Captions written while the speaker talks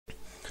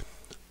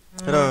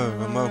Hello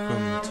and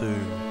welcome to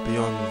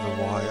Beyond the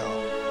Wire.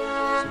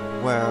 It's a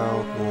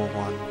World War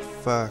One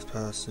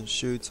first-person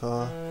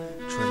shooter,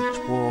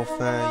 trench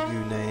warfare, you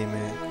name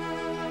it,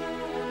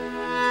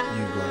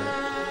 you got it.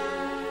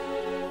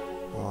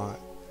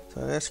 Alright, so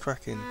let's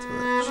crack into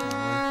it, shall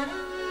we?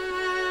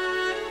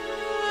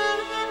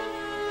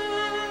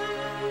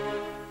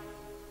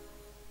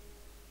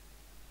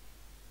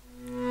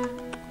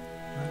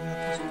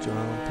 Let's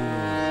jump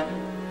in.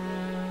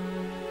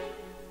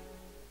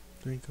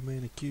 Drink a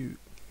man cute.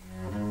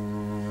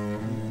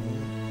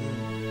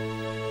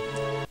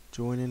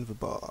 Join in the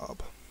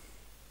Bob.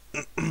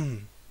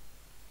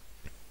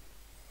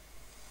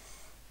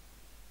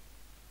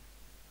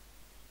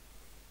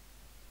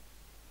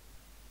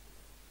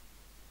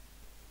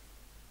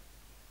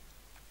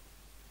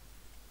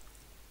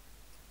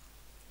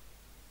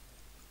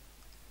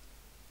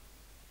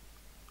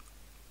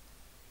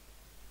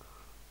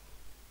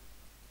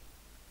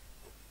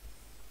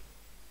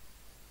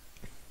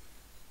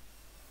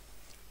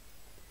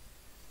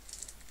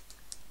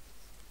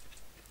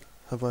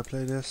 Have I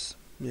played this?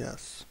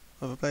 Yes.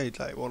 I've played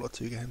like 1 or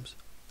 2 games.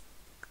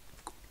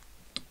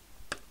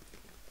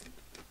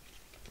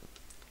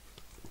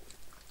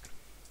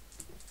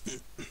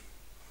 It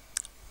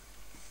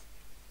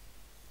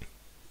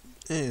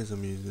is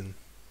amusing.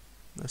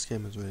 This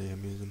game is really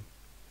amusing.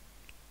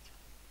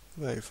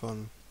 Very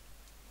fun.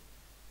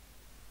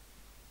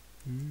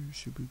 Who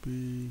should we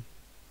be?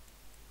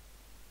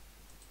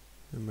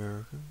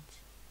 Americans?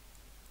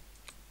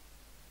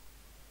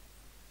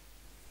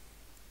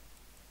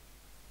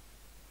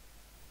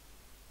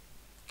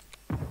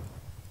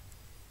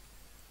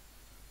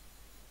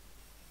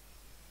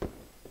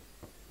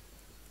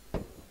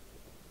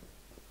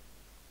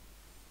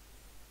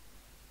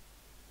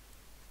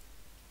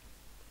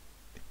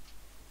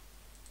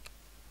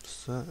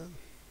 So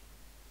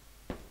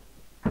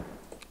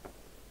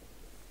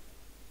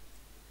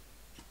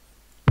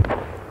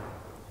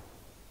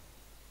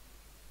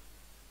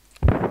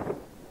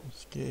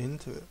let's get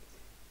into it.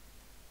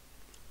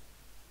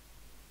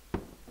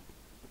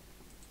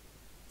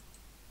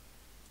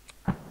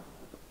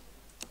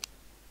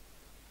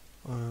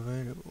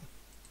 Unavailable.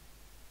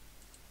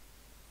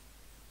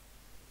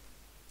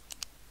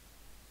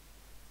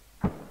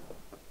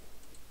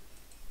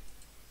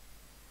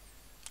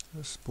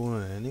 Let's spawn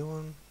on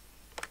anyone?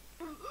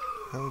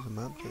 How is the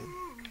map game?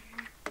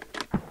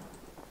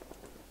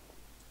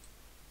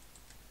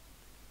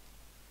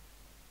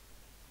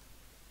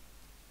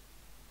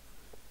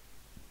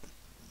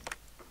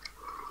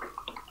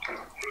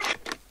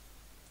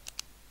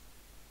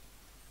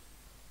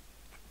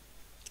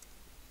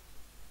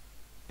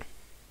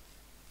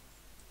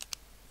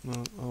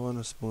 Well, I want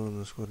to spawn on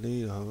the squad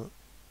leader, but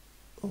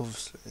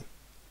obviously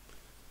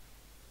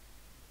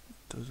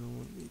doesn't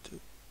want me to.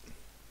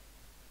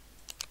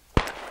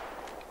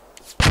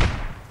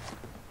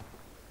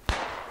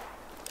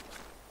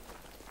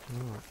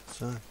 Alright,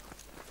 so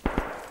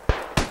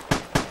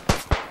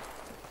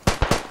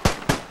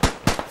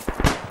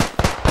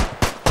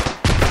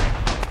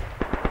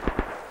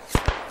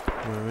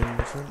we're in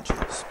the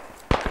trenches.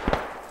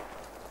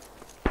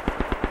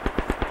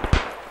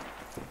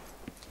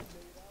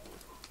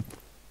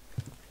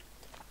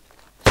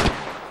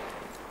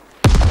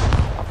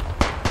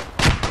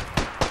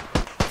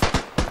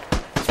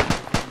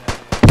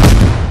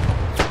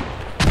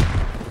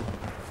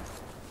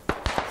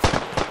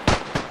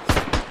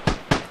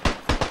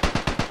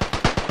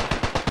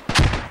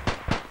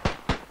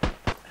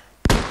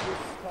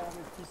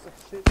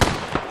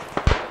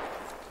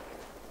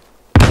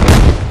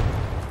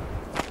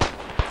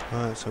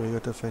 Alright, so we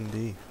got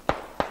defendee.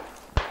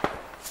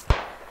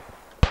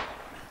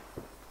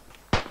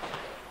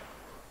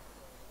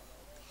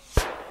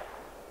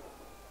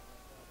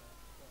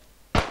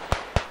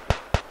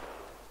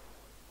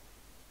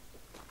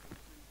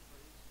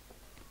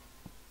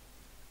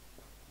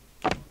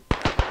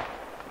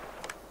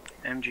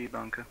 MG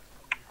bunker.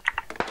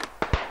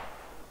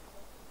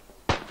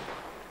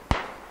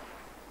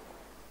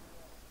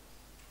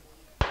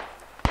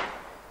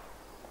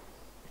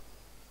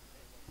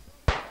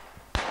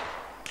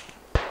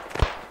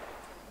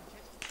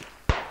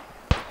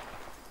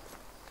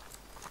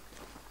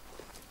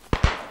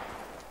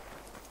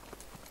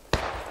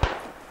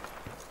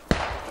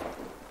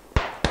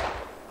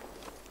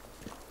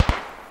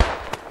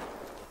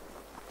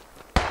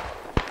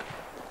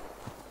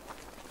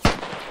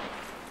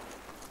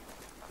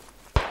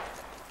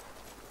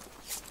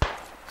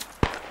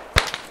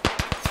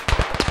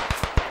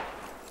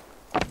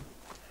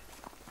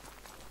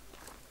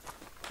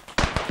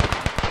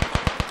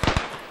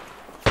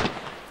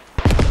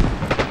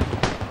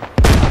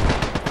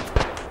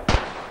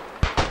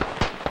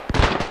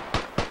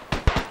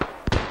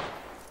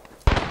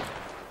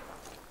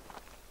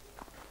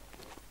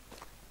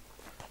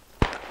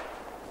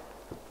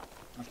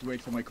 I have to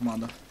wait for my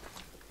commander.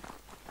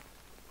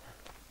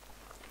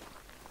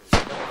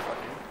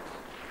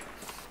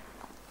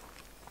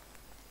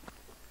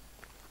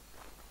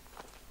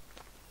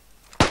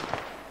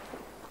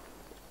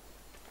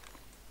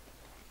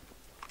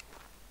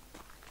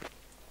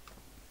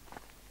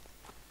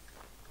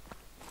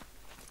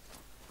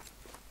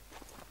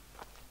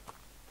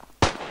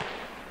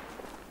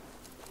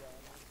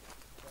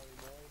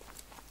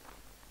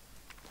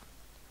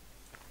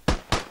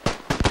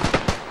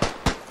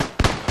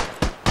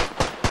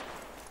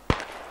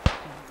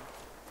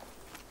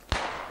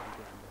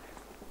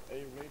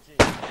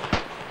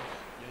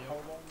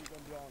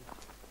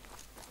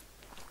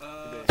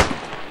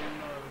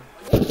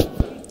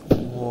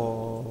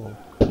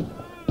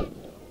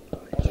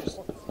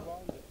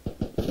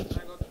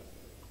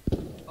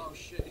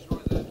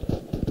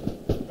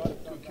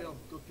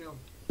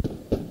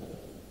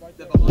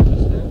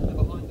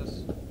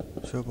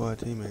 shot by a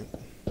teammate.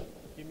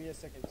 Give me a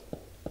second.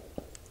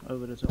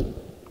 Over the top.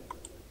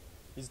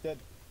 He's dead.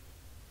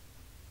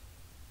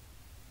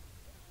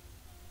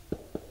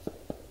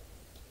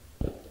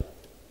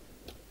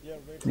 Yeah,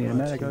 wait. Need a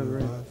medic Team over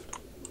here. revived.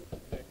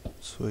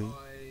 Sweet.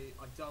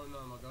 I don't know,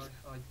 my guy.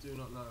 I do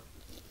not know.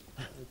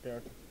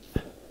 Repaired.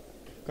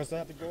 Because I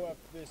had to go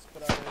after this,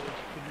 but I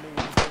could move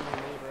the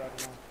later, I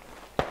don't know.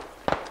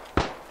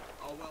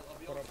 Oh well, I'll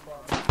be But I honest.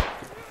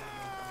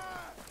 promise.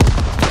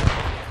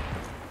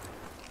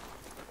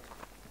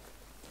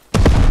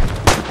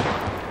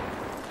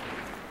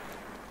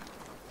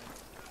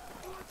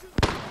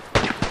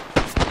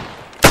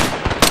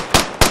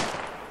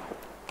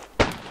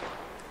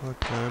 God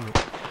damn it.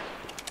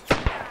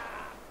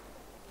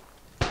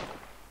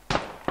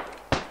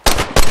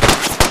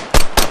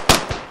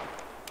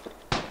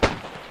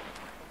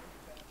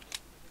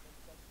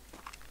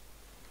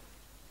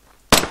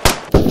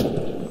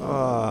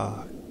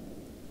 Ah.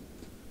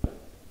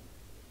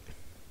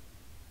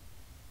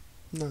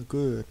 Not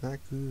good,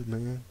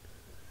 man.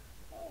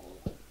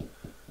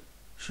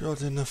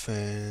 Shot in the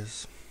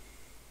face.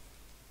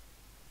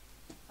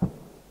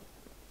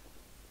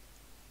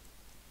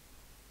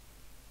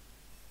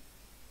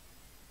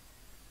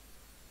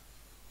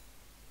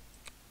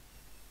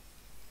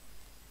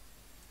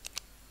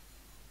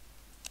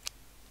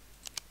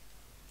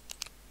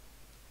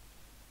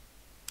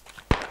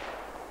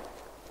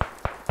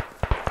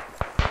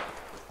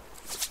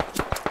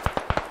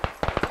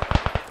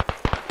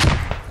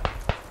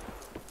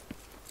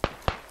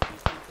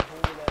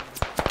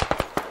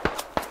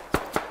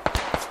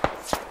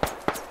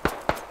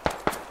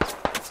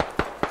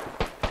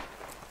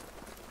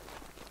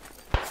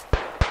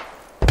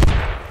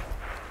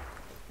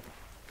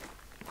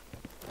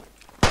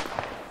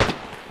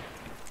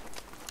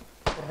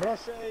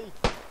 Rush A!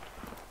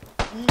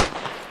 E!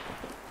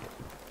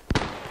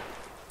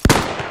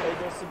 Hey,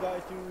 there's a guy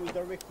to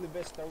directly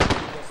west.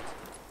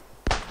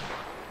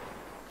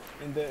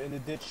 In the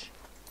ditch.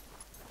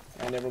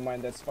 Ah, never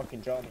mind, that's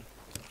fucking Johnny.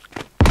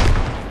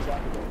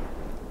 Johnny boy.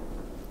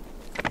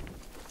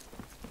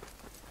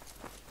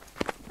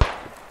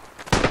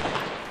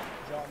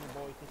 Johnny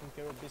boy taking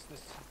care of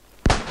business.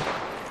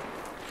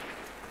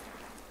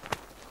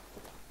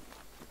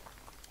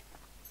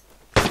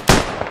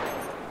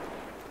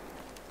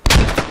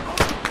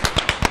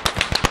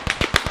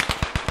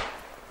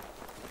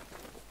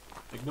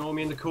 Ignore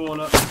me in the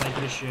corner. I'm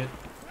taking a shit.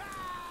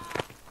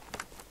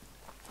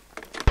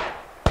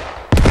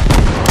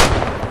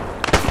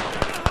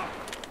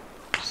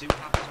 See what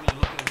happens when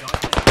you look at a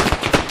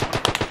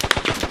guy?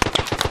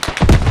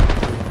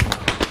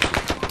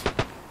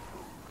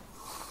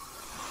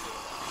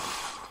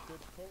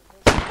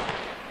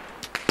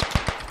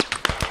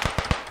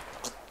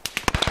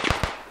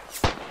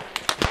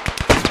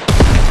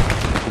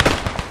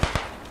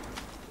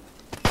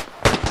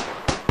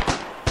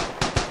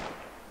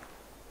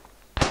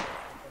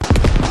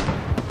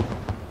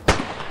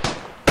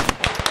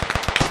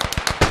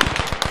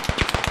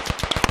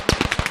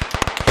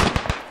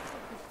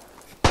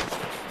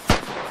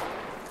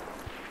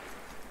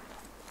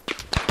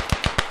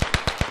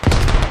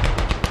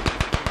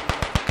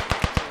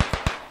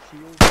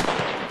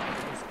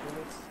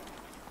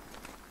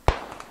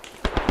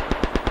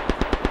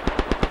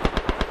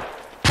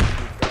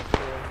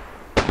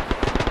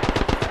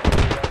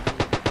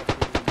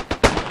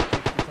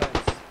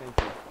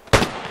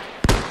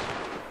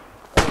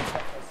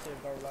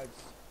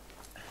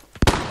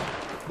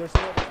 There's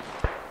no...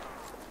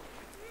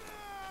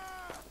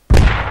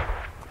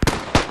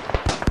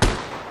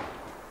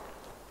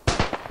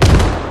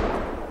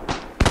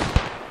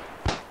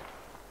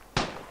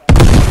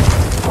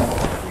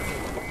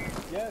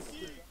 Yes!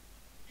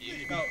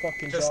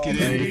 Fucking Just job.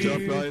 kidding, good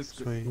job guys.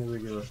 Sweet.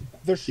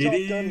 The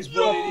shotgun is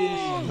what it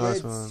fucking is. Nice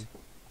shreds. one.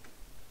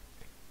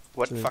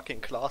 What Sweet. fucking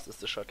class is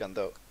the shotgun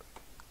though?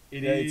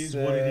 It Yeah, is it's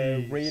what it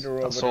is. Raider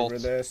or Assault.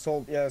 whatever. The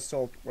assault, yeah,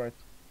 assault, right.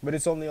 But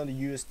it's only on the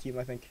US team,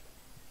 I think.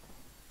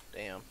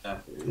 Damn.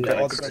 The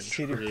others are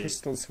shitty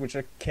pistols, which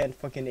I can't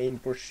fucking aim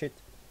for shit.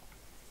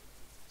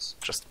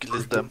 Just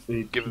glizz them.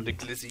 Give them the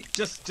glizzy.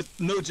 Just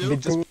no The joke,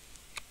 just go-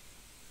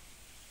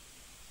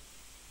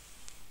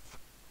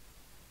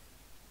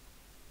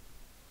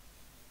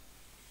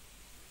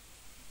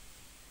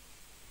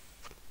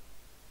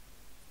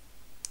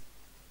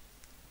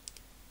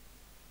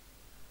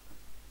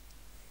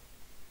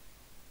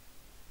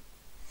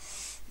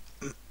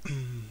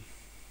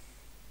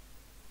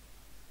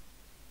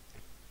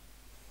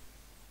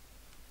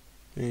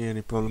 The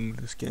only problem with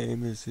this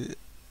game is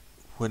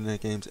when the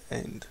games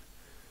end,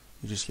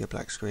 you just get a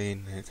black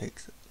screen and it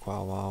takes quite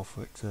a while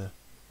for it to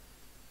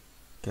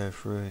go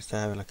through. Instead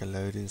of having like a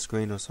loading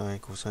screen or something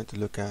to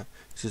look at,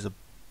 it's just a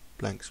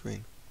blank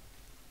screen.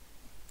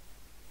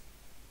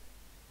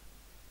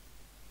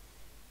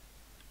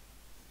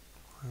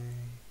 Why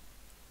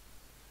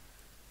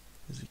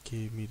does it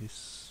give me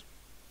this?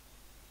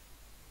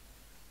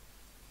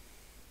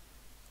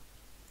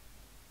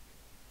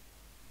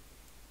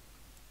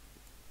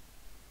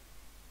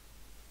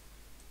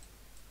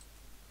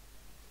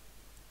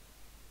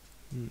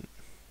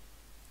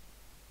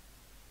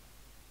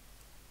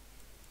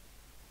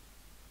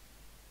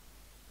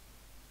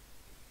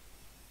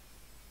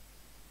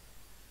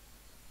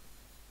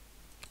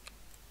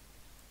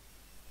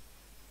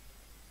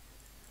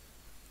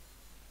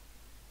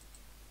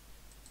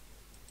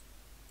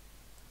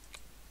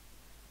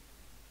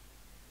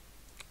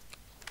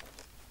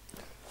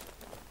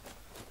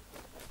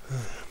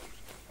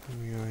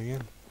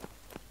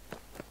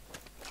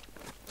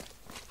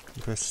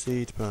 You press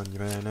C to put on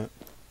your bayonet.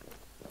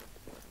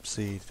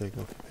 C to take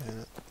off your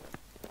bayonet.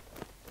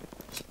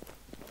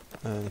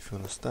 And if you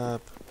want to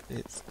stab,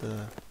 it's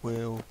the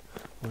wheel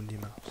on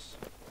your mouse.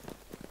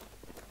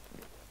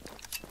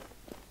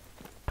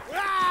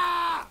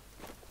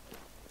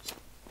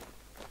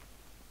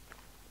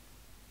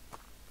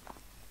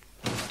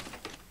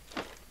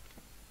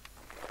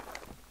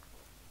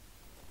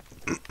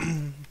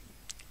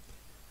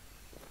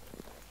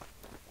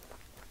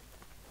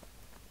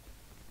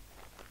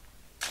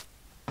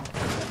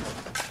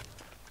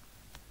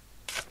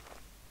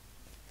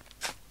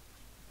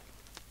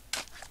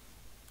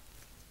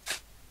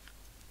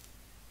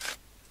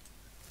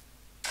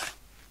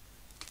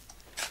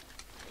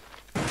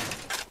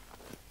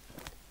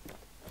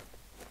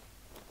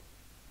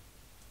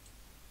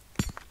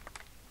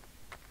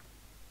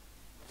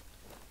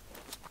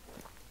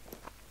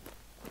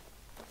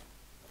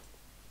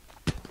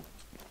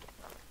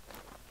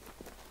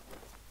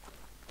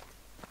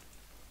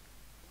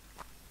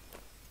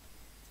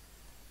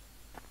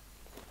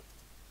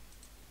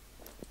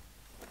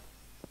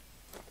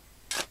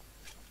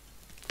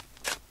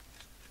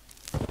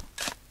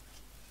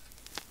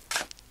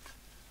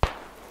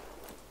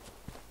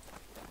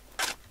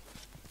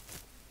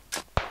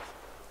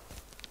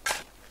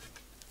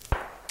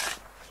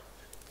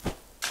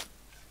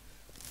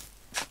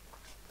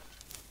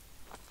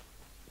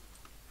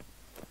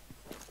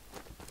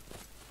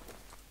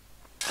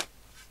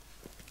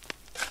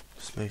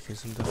 Just making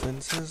some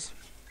defences.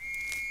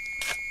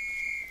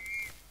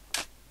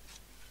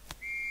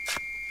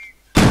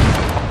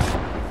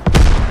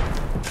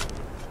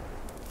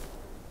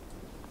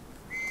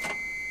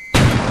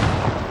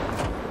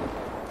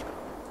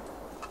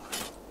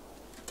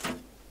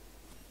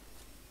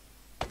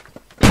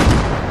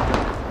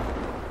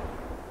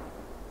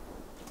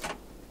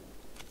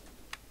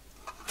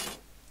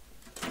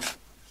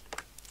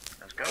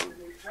 Let's go.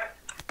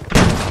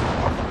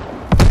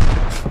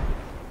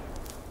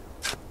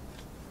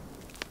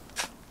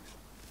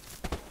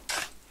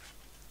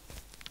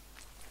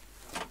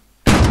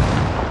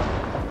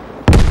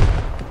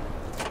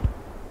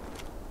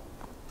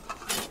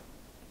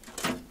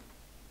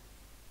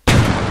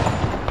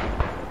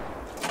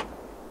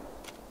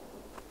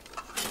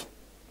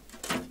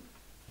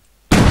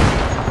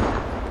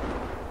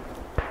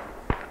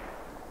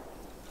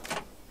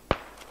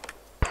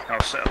 I'll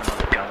set up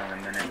another gun in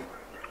a minute.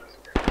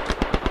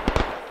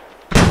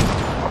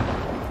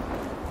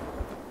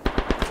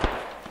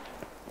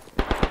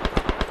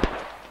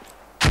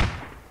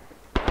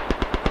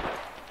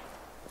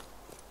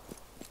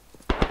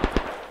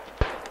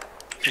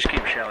 Just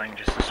keep shelling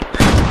just as it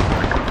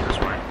comes this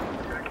way.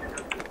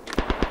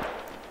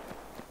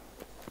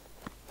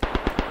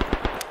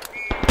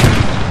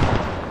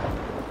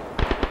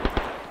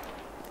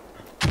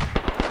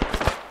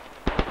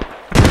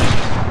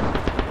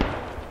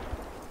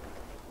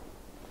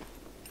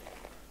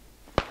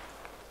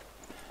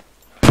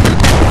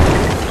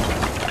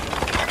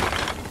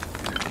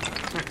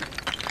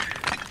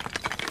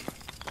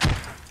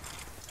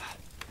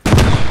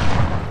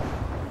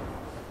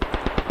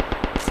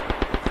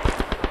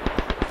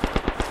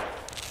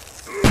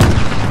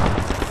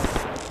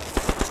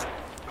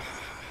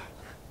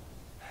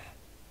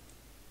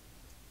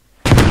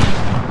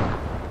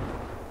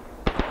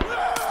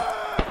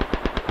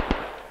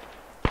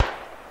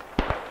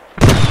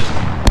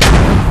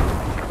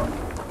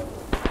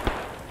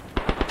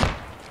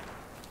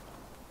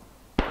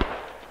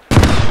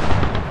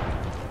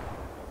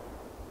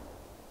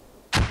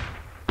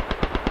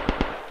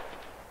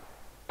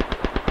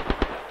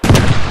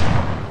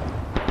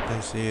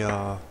 Basically,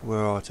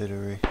 we're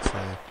artillery, so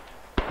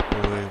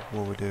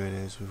what we're doing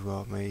is we've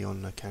got me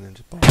on the cannon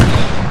to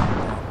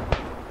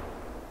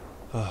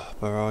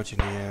barrage in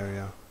the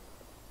area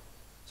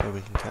so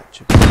we can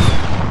catch it.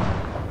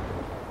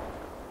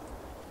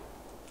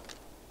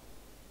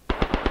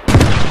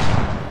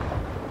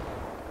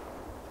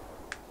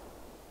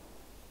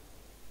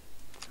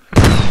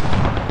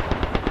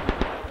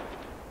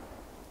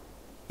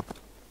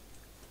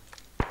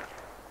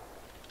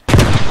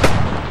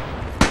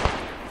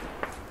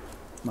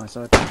 My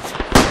side.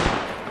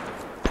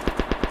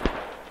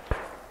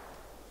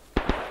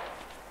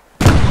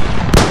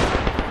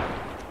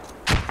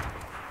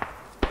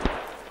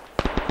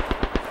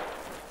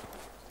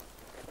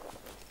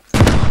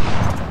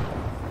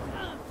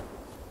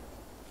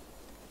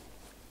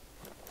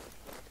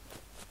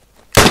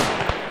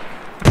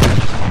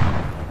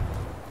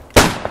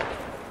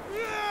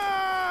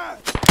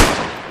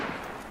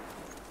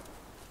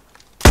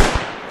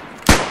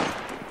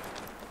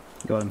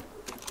 Got him.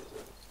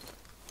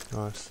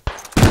 Nice.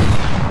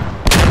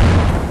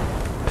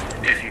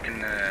 If you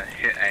can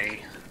hit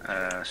A,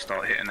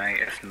 start hitting A.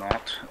 If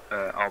not,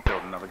 I'll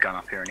build another gun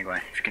up here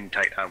anyway. If you can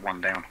take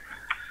one down.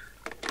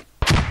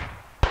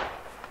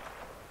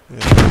 Yeah,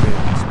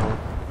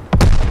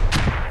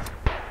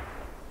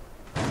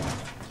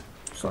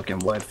 Fucking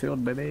wide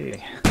field,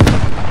 baby.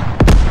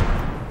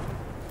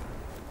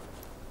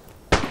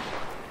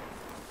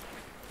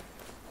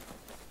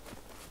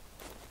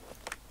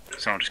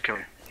 Someone just killed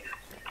you.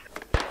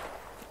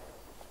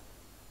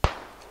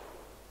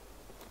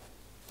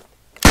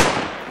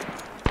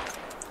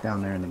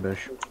 Down there in the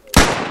bush.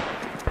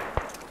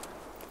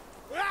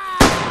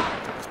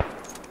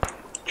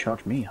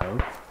 Charge me, ho.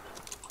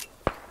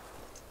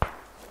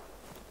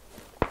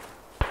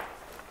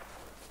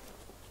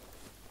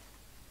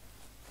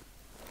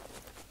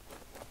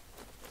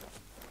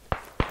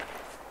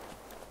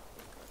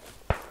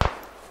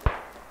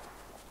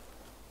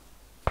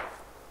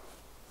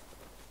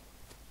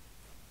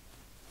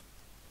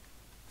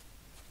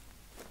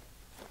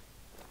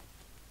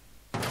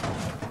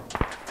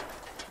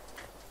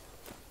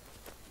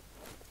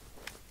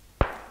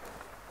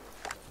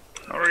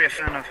 Not really a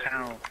fan of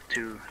how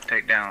to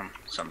take down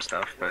some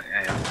stuff, but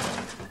yeah,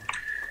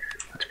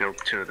 let's build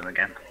 2 of them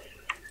again.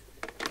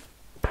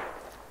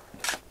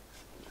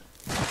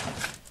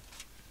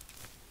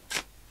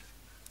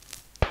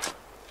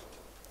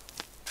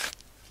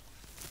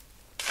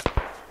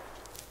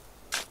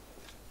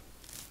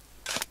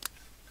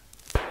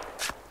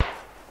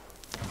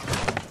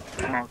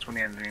 Marks when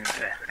the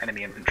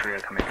enemy infantry are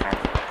coming from.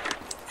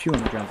 If you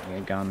want to jump me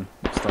a gun,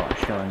 start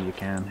shelling you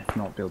can. If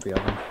not, build the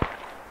oven.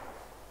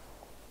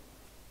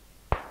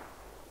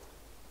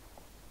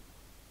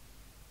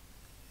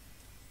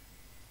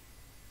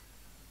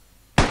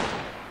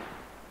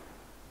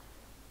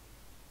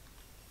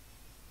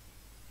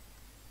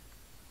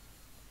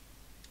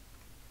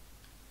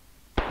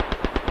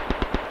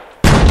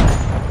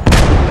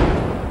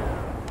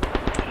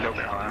 A little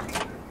bit higher.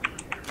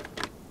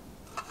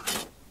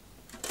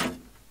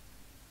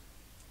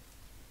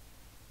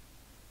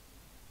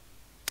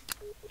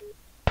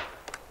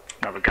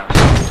 Another gun.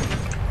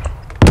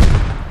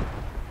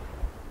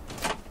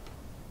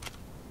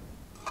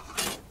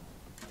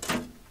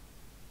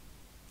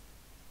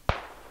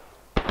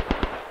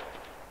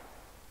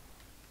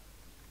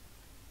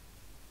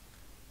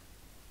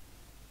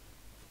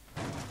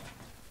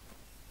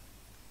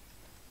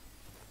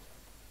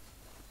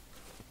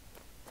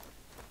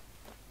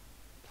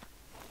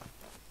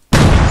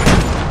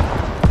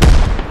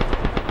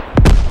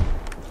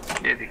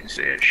 Yeah, if you can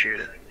see it, shoot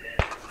it.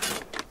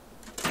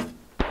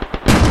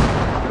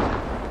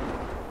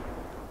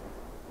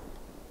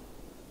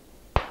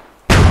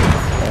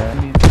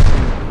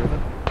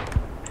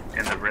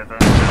 In the river,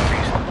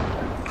 southeast.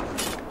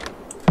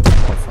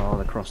 How far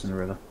they're crossing the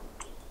river.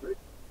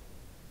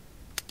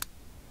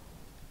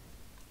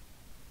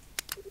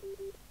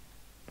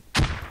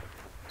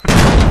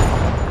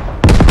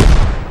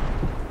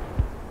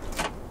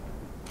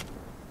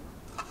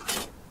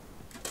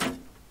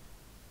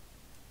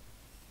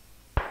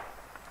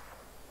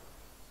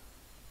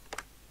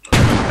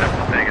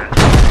 There you go.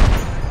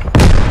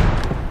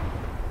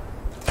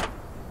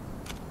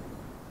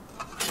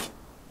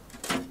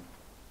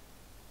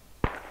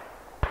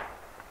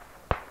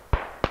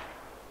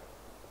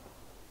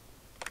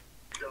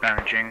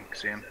 Barraging,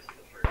 see him.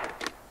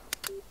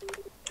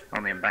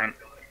 On the embankment.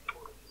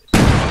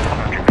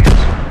 100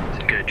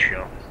 meters. Good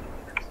shot.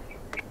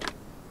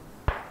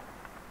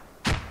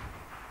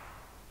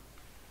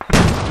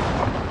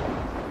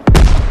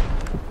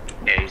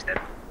 Yeah, he's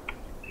dead.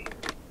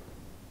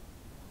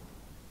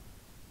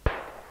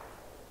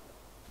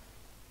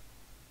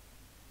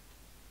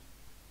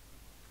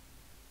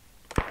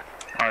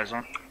 Eyes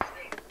on.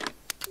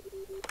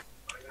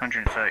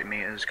 130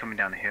 meters coming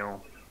down the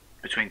hill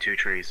between 2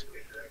 trees.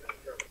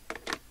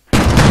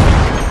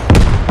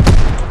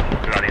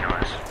 Bloody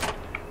nice.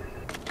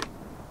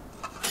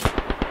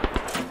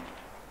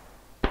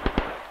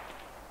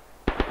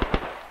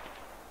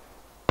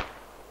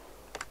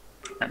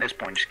 At this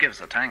point, just give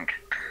us a tank.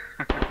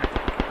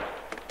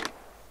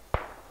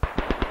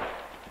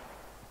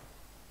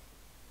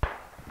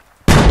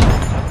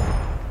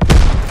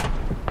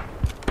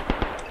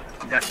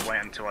 Don't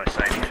wait until I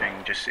say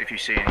anything, just if you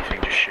see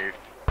anything, just shoot.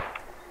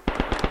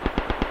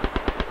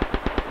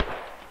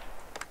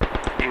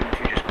 Even if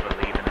you just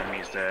believe an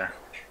enemy's there,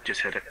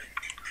 just hit it.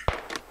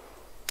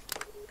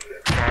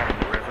 Far on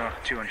the river,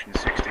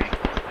 260.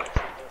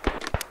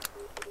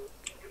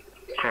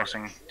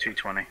 Crossing,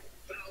 220.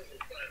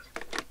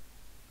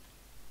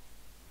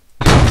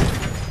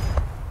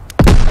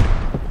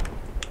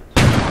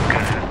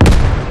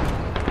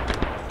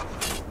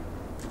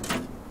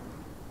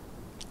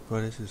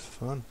 Well, this is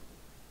fun.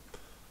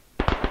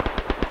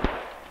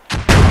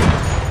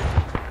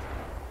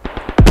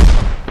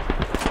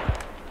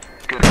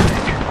 Good range.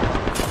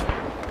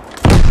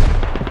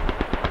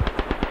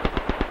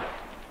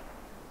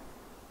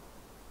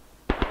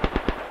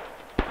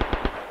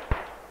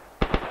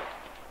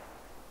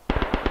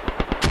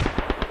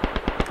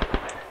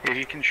 If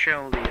you can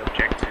shell the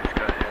objectives,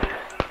 go ahead.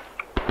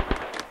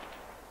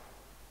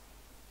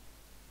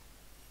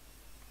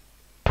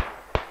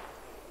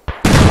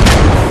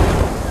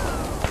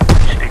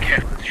 Just be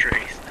careful with the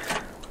trees.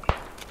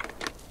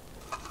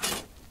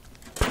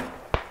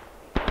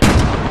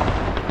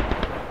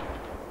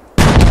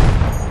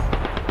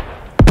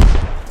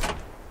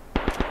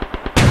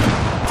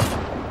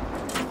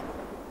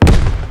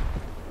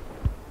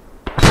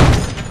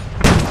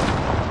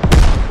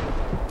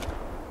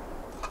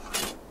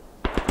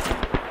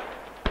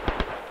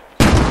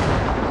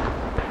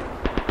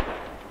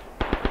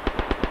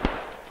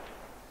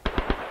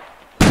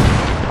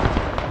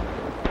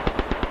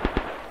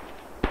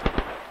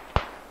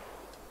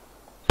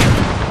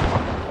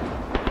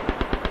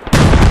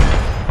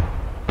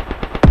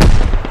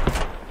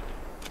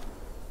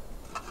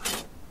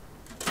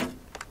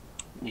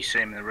 You see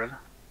him in the river?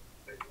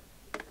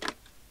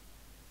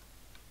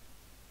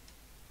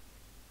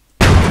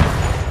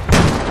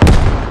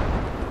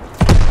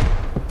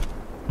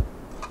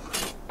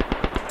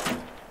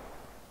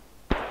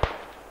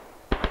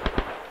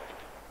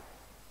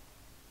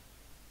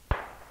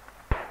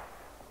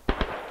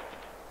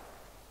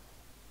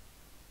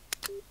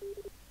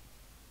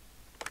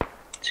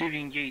 See if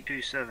you can yeet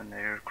 27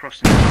 there,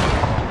 crossing the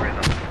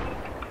river.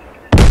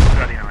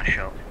 Bloody nice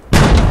shot.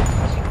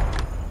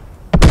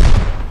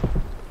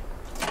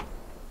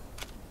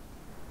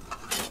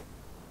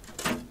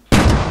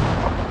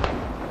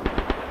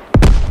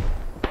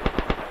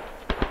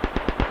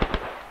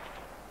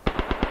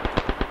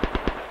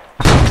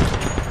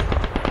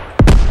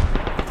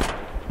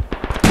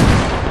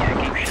 Yeah,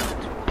 keep shooting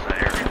towards that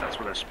area, that's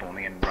where they're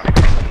spawning and running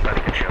from.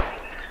 Bloody good shot.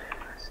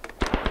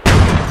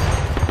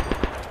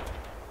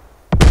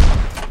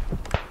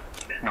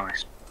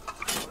 Nice.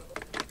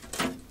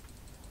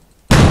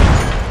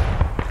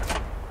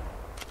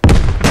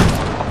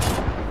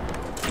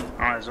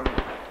 Eyes on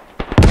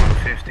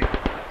 150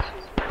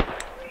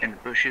 in the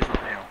bushes on the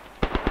hill.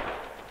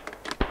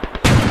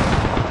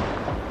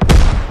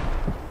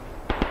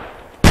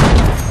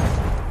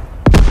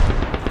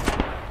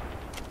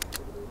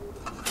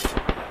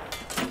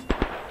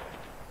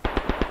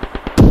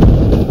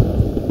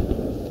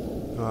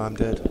 Oh, I'm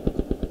dead.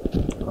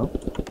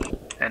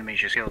 Enemies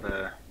just killed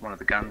one of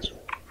the guns.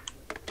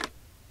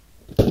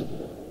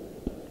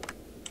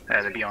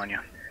 They're behind you,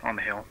 on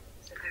the hill.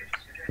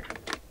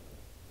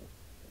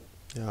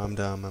 Yeah, I'm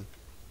down, man.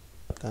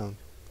 Down.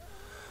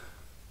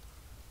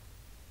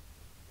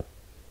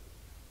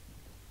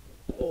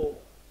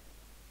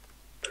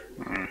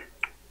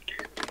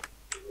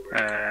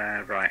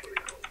 Right.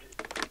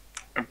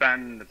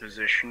 Abandon the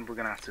position, we're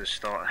gonna have to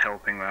start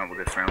helping out with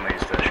the friendlies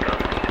that are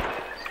struggling.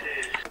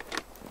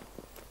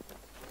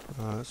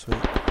 Alright, sweet.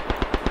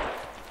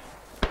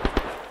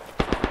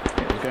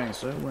 Yeah, we're going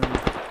so well.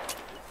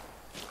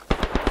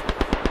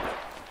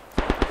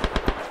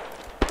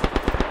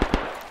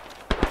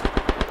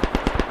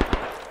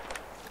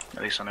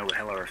 At least I know what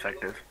hell are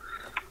effective.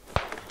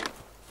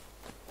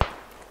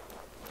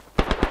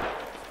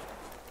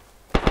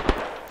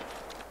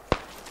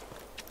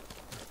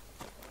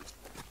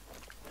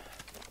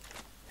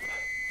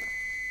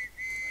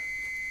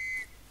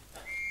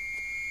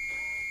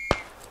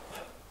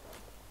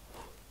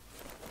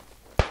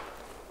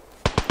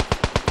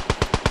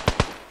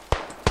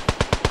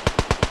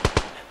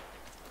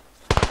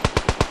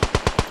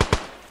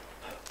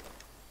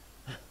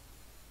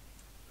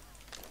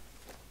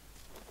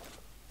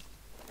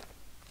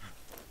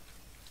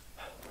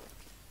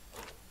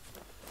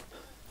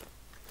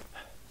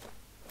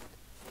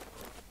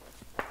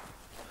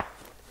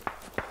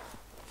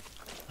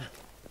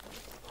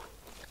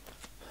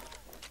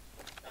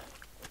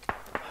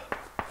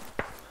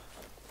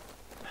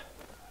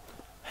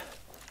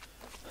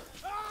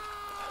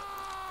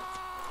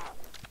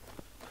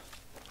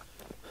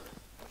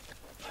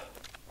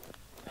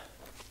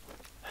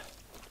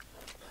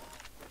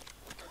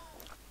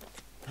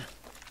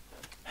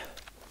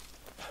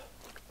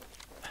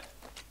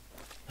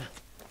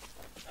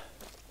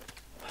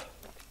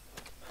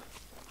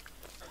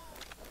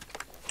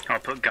 I'll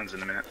put guns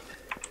in a minute.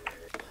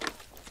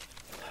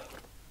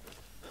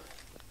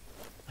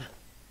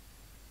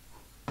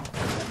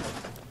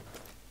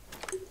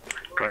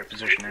 Great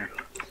position here.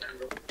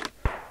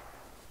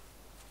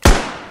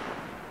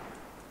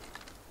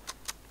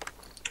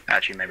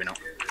 Actually, maybe not.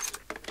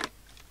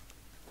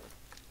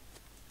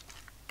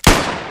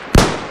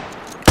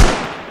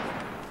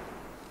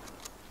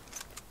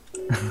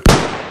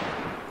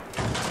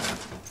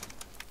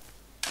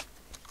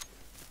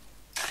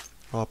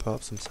 I'll put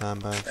up some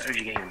sandbags. I don't know if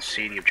you can even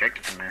see the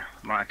objective from there.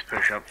 Might have to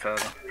push up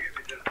further.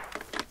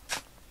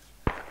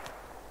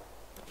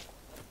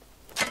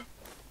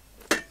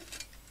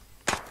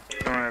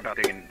 Don't worry about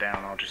digging it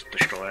down, I'll just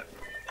destroy it.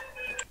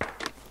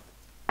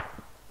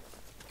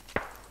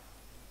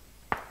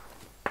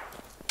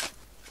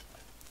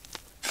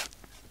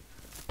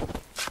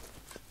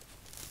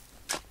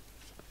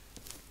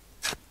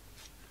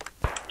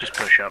 Just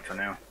push up for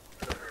now.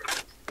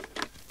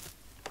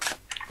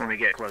 When we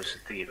get closer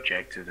to the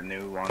objective, the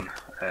new one,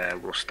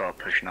 we'll start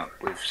pushing up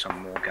with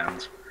some more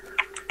guns.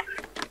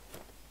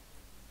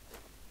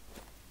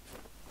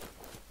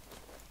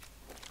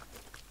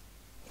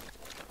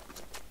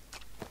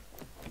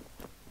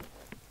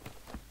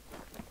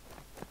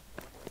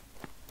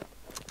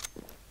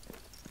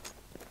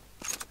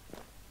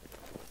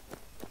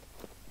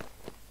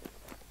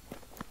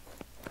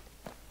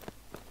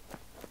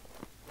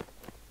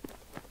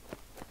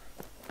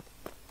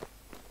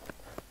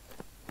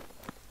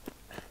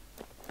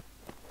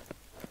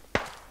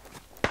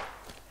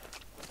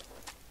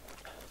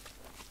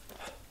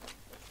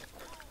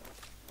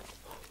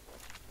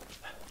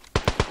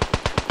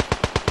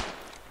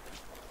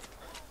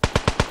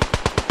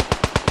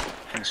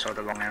 Inside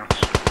the longhouse.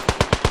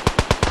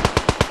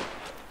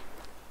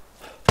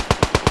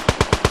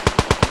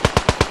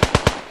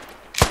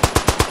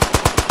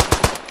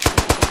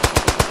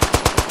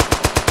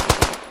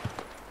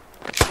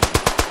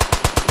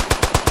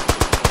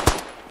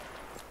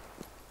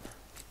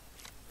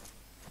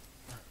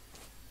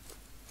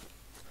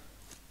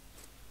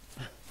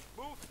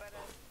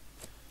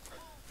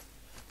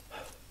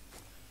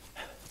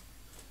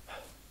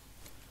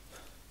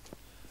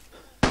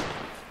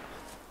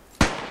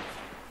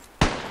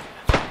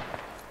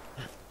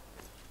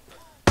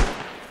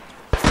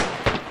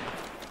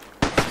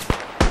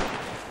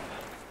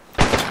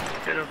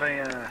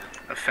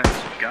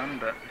 expensive gun,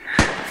 but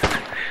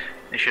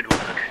it should work.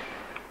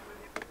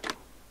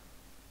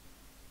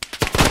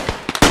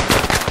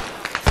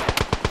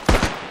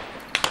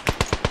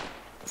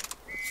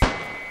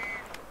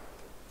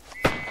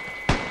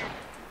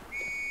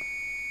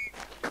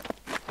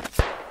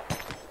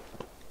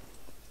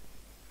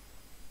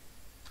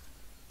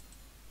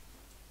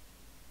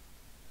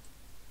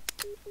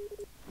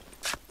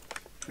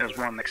 There's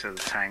one next to the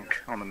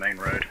tank on the main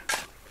road.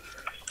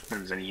 If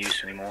there's any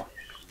use anymore.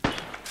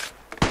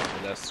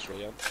 That's true,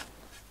 yeah.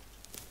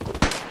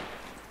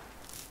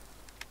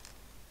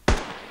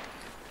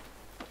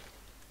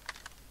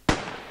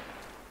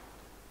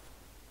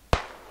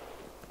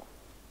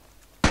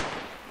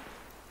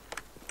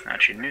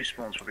 Actually, new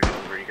spawns probably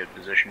got a really good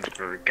position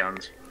for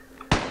guns.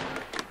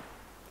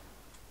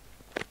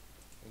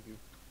 Thank you.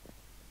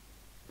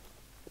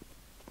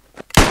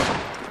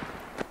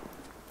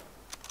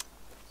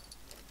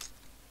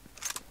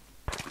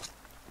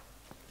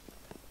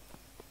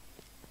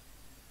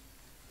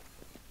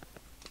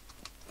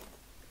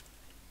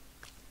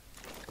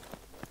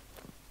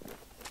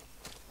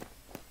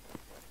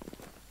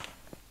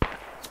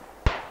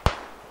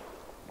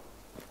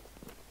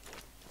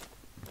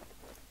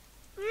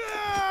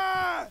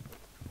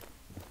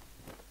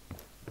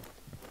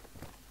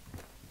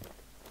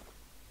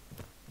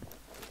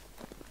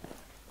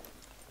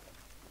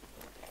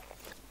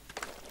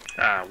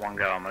 Ah, one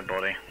guy on my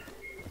body.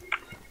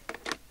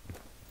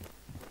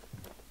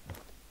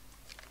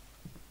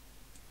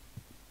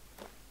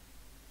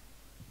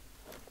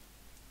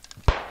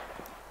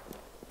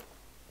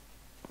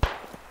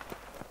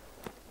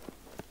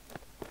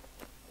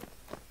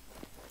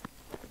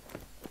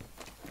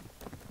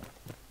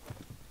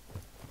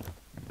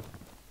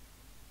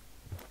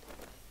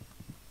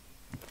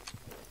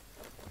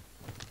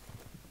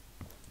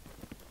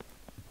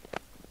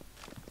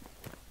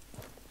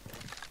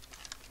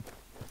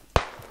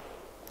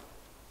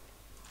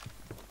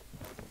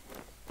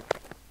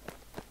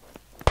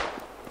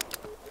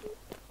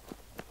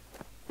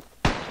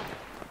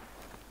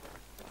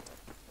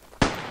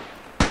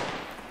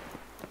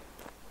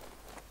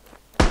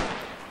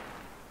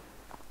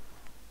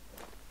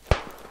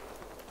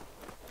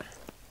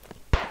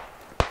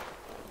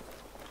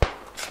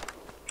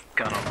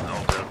 Gun on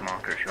the old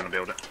marker if you want to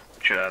build it.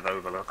 Should have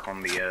overlook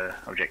on the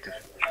objective.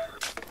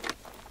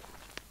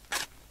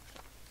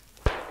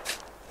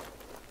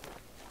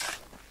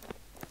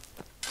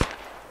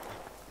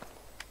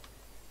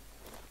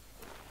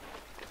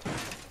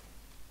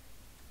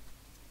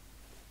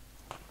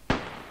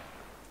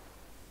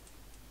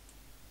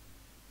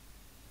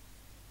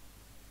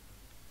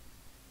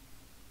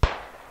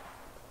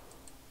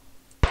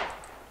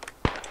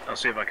 I'll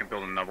see if I can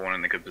build another one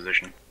in a good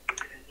position.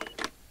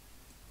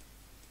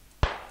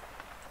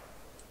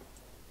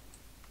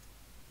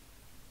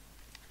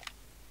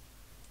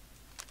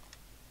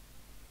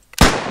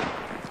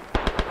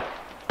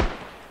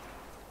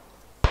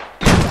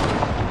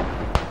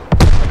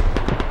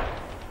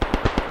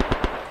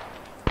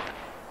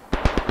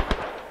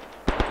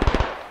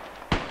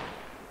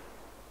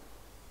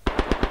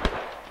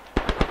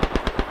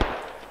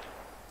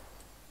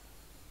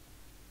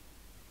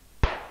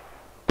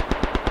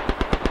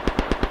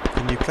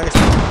 Can you place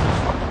it?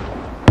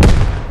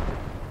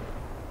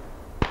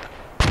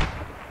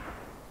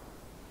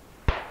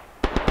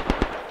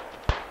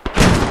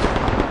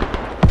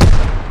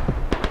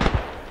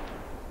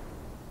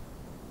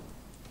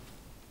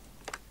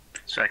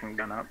 Second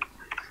gun up.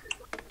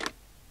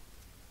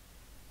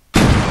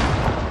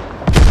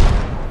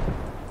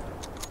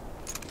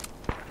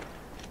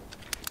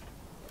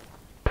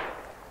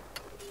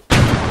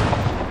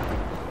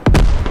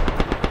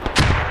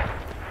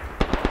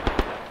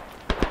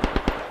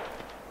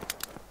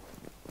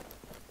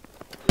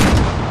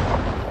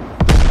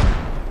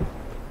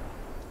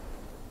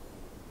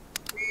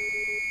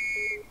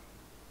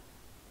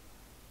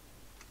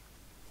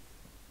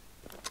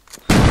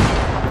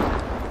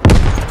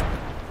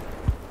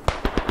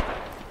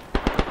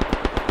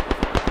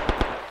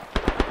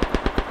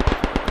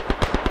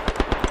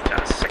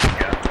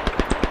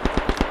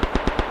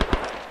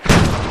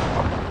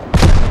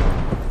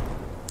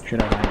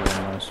 Should have angle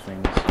on those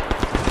things.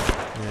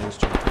 Yeah, just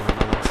jump on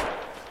there.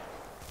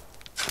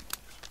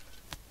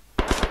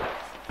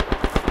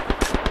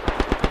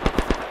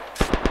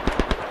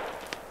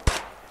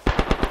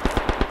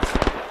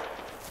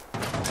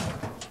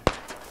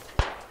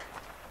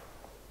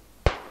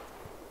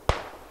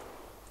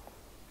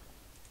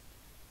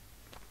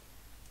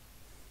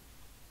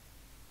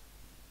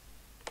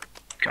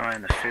 Guy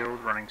in the field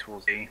running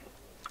towards E.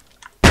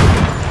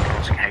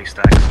 Crossing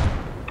haystacks.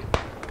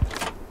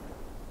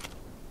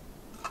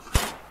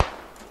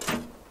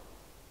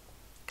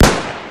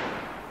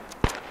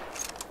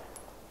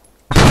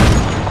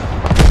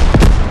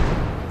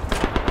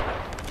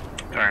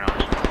 Very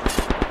nice.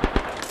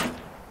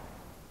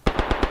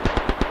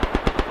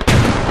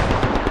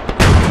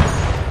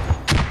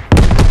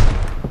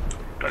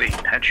 Bloody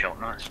headshot,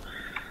 nice.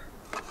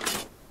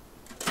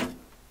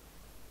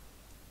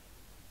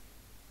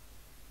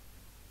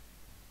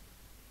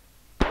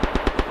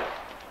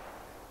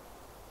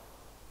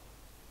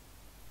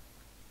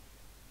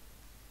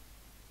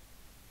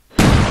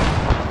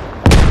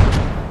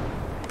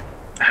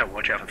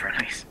 out for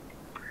friendlies.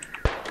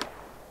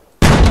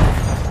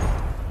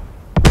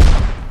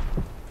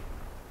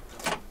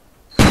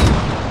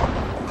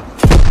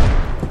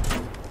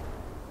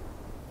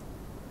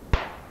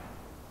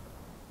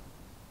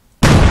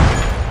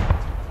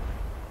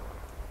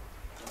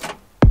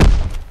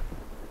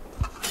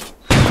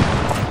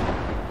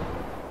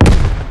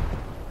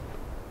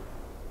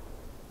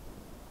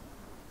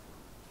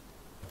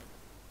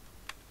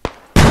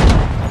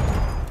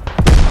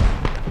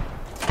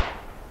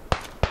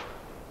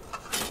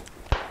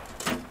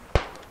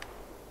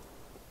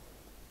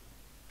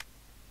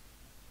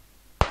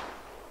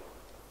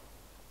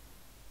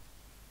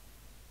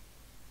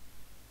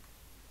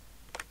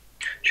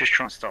 Just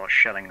try and start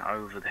shelling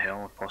over the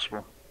hill if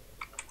possible.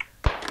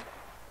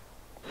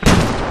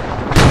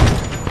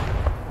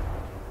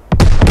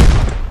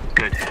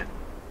 Good hit.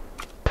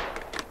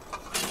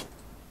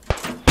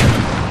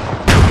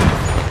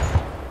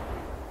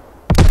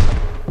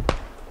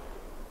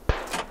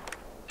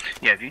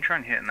 Yeah, if you try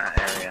and hit in that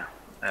area,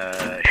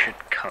 it should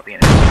cut the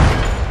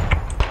enemy.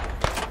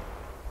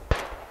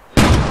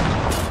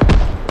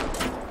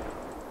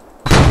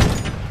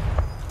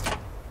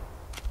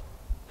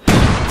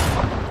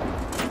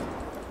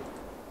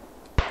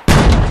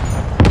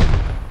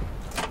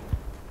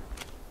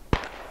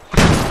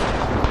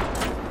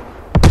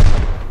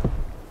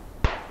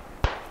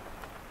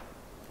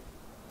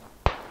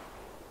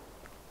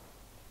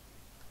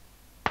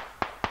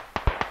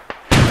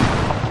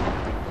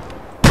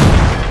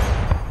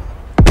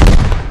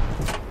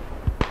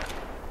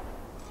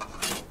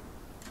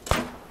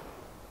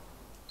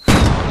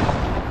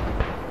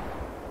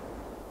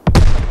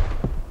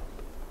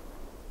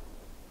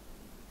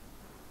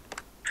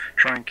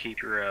 Try and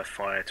keep your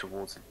fire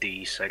towards the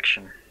D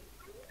section.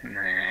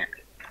 Nah.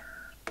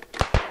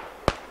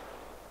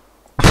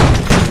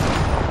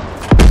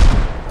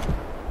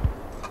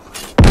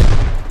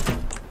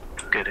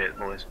 Good hit,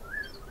 boys.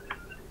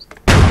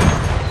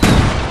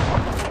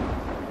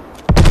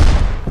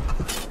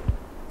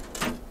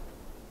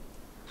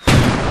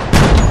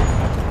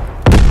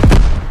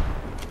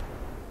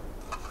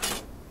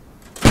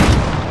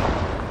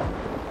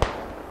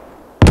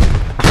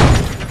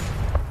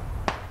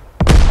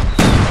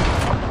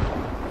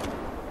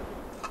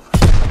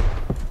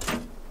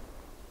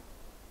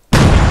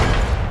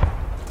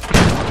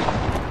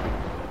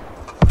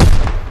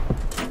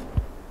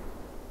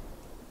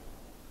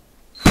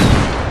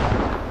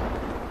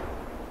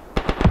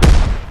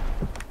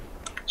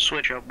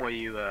 Switch up where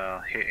you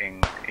are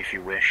hitting if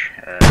you wish,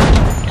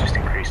 just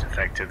increase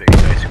effectivity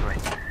basically.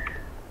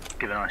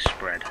 Give a nice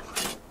spread.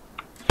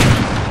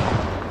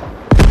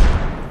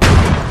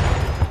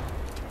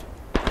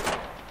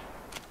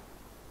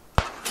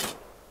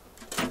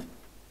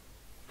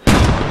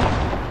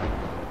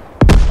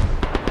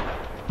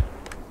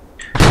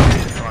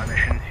 Fire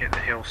mission, hit the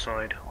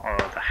hillside or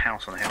the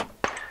house on the hill.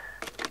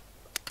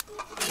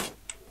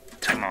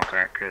 Take marker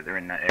accurate, they're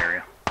in that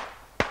area.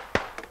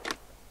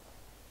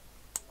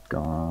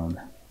 Gone.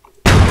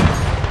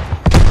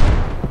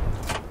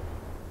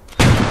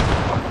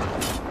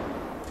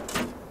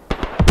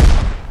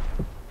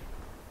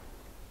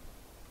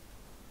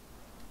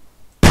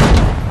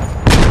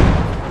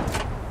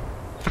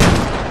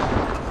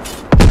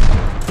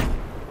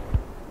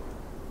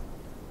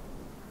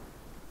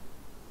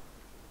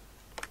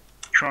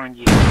 Try and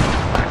use one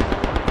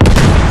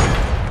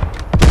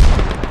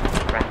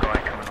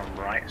guy coming on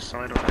the right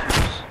side of the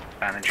house,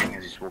 bandaging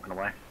as he's walking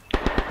away.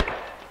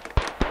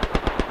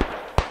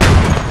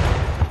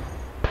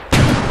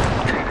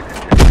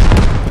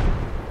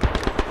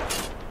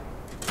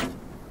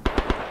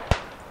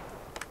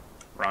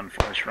 Run,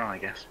 first run, I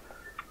guess.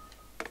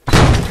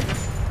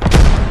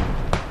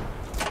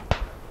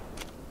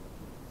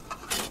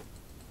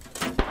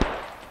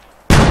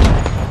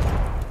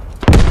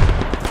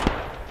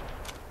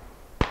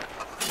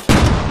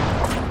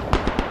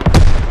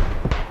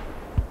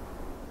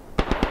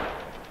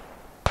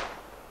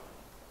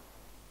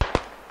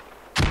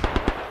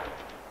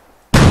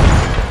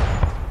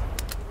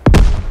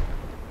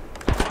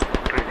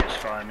 Previous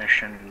fire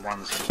mission,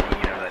 one's the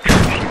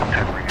trench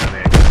peppering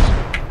earlier.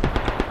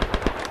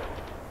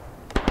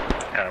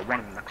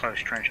 One in the close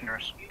trench near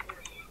us.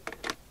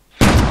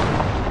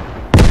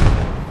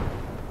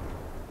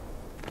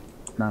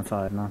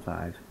 9-5,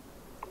 9-5.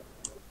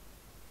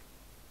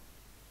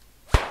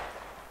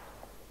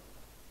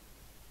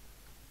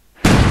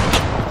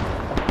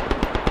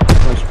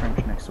 Close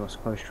trench next to us,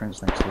 close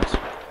trench next to us.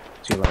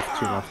 To your left,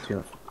 to your left, to your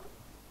left.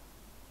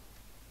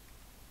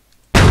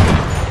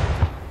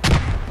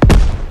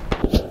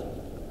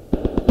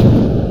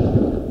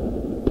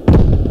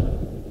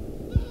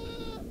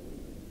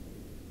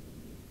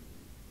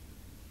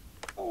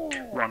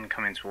 One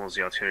coming towards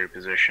the artillery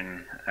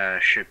position,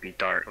 should be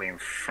directly in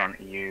front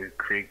of you,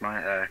 Krieg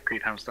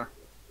Hamster.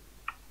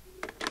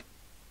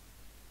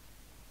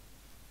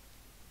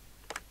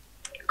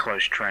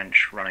 Close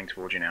trench, running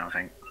towards you now, I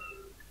think.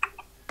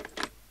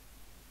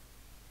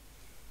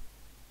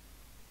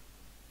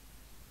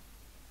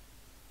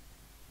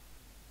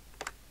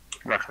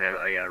 Luckily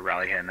luckily I've got a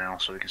rally here now,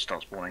 so we can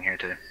start spawning here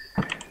too.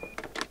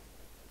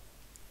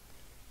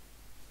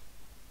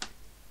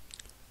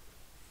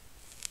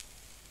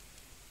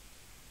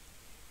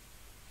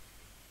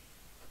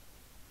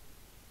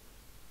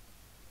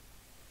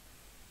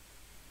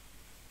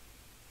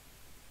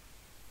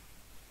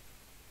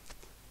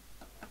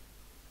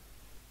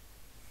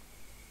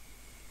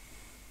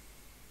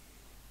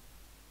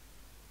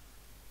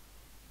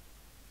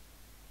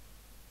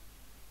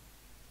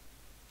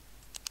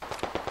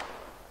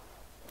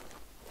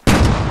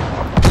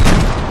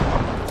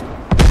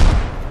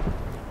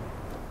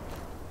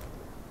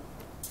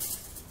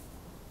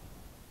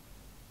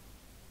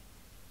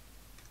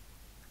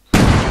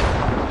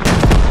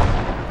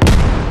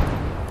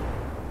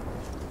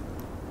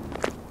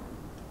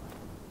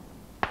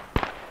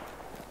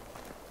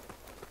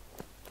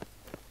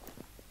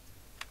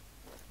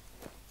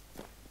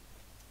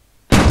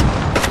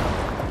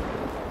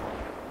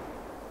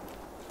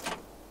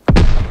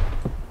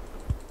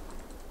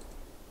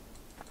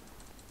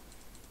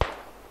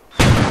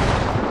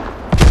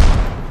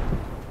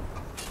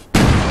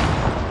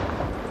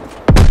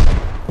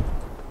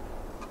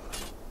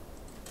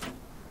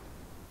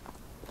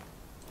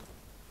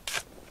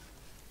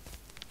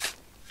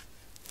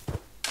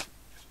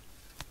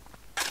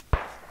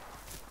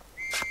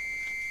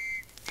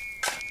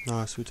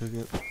 Nice, we took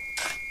it.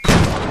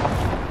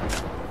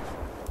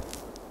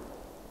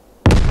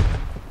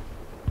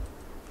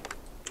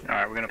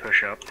 Alright, we're gonna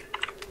push up.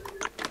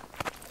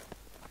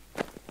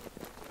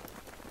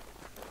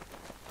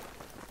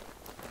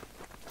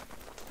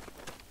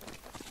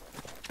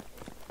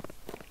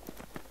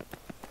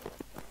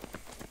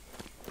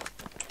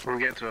 When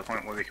we get to a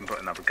point where we can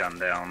put another gun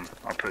down,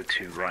 I'll put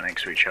two right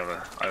next to each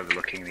other,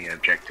 overlooking the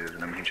objectives,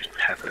 and then we can just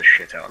pepper the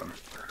shit out of them.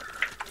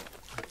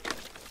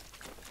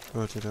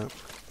 Roger that.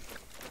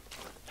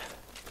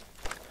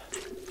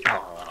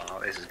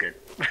 Oh, this is good.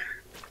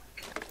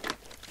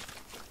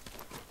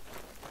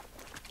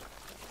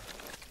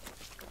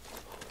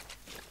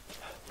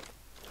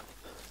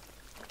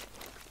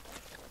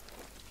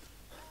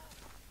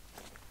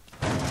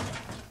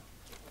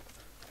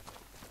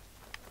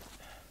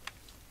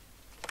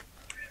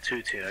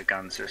 2-tier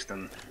gun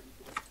system.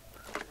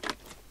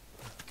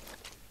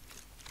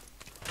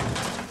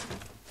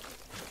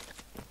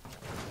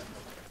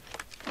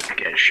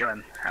 Get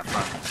showing, have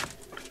fun.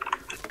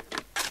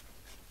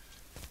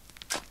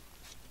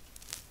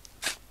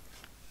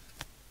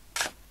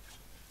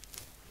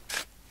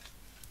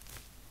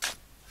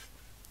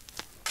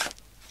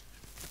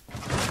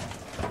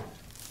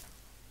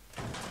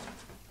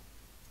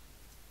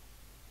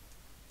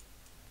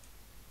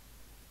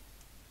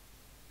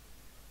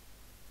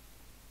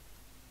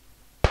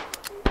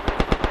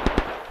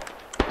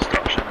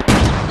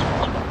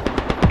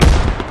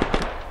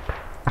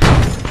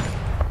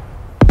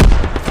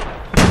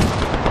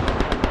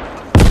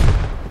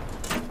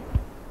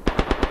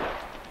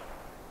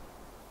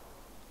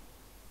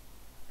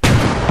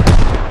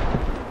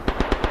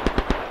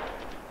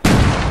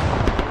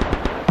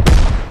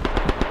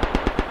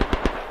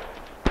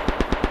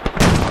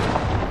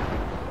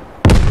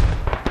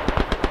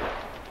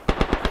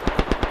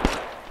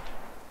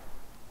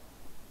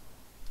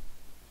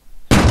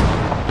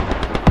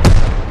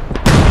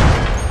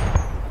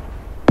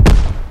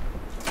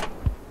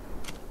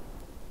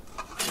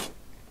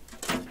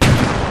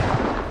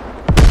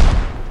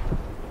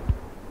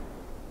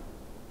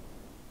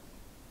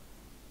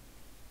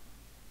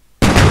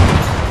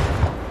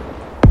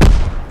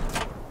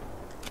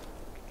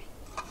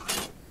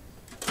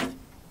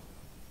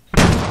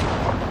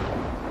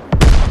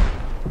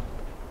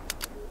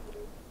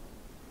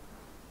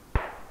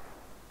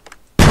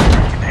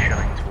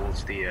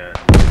 The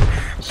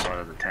north side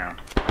of the town.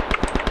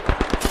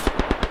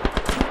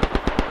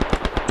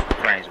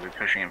 Frames will be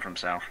pushing in from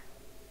south.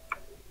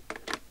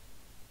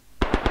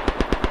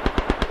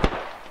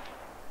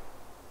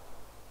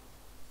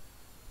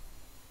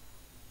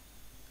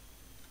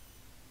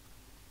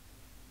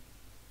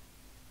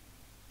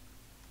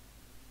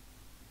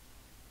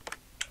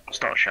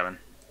 Start shelling.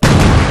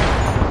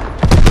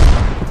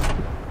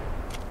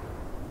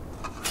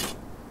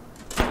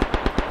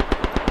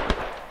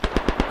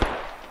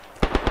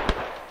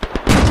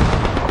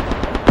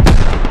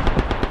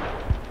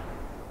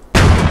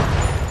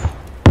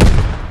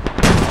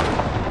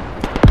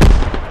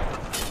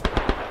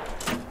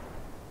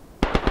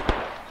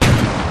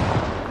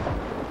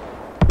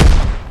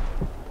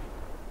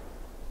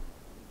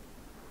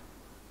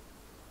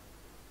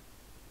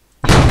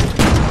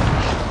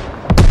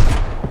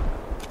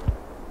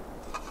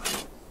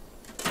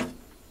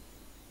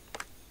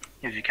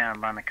 If you can,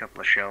 land a couple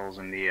of shells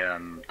in the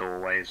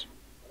doorways.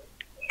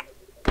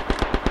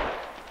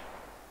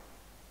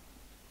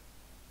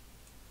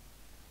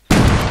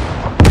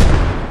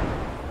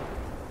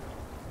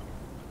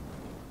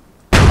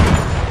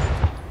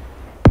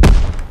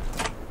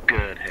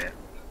 Good hit.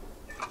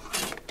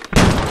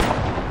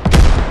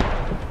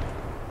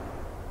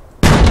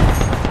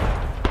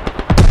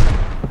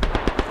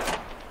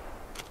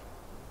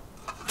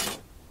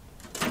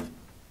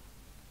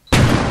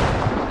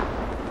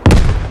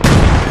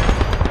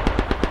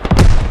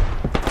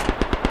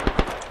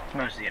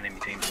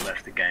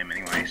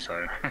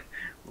 so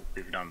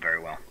we've done very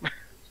well.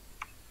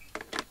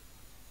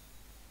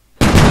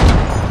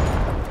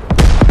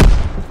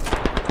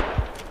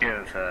 You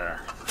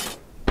have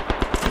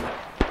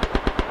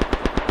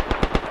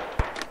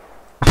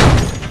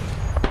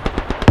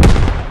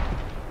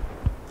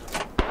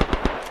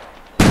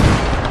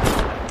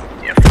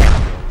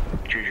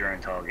choose your own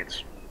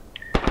targets.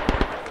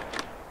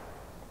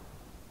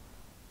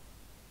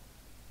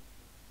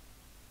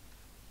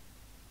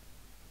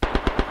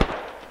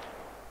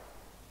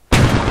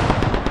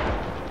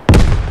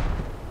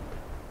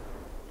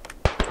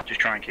 Just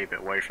try and keep it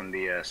away from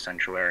the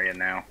central area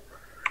now.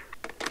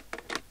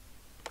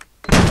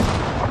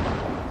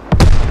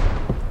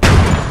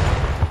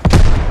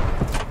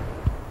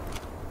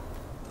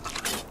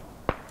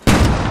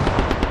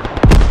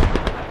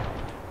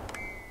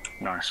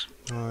 Nice.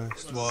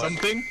 Nice.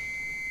 Something?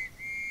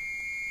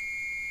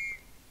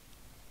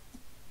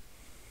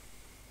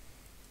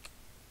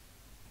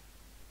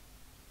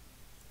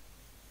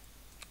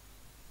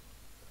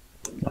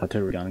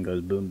 Artillery gun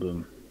goes boom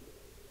boom.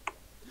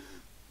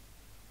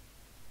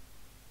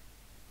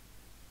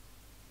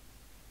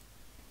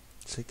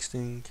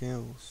 "16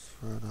 kills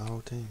for the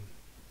whole team.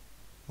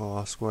 Well,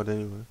 our squad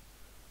anyway.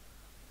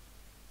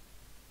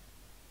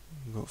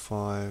 We got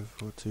 5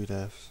 or 2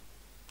 deaths.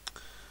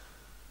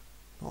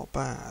 Not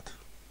bad.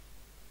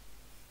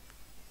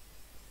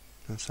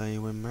 That's how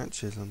you win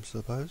matches, I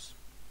suppose.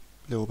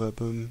 Little bit of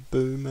boom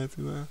boom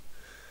everywhere.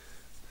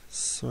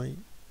 Sweet.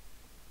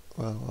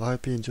 Well, I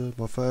hope you enjoyed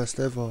my first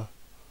ever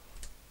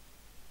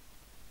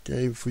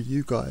game for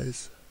you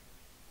guys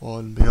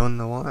on Beyond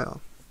the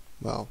Wire.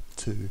 Well,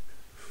 till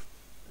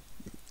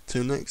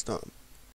next time.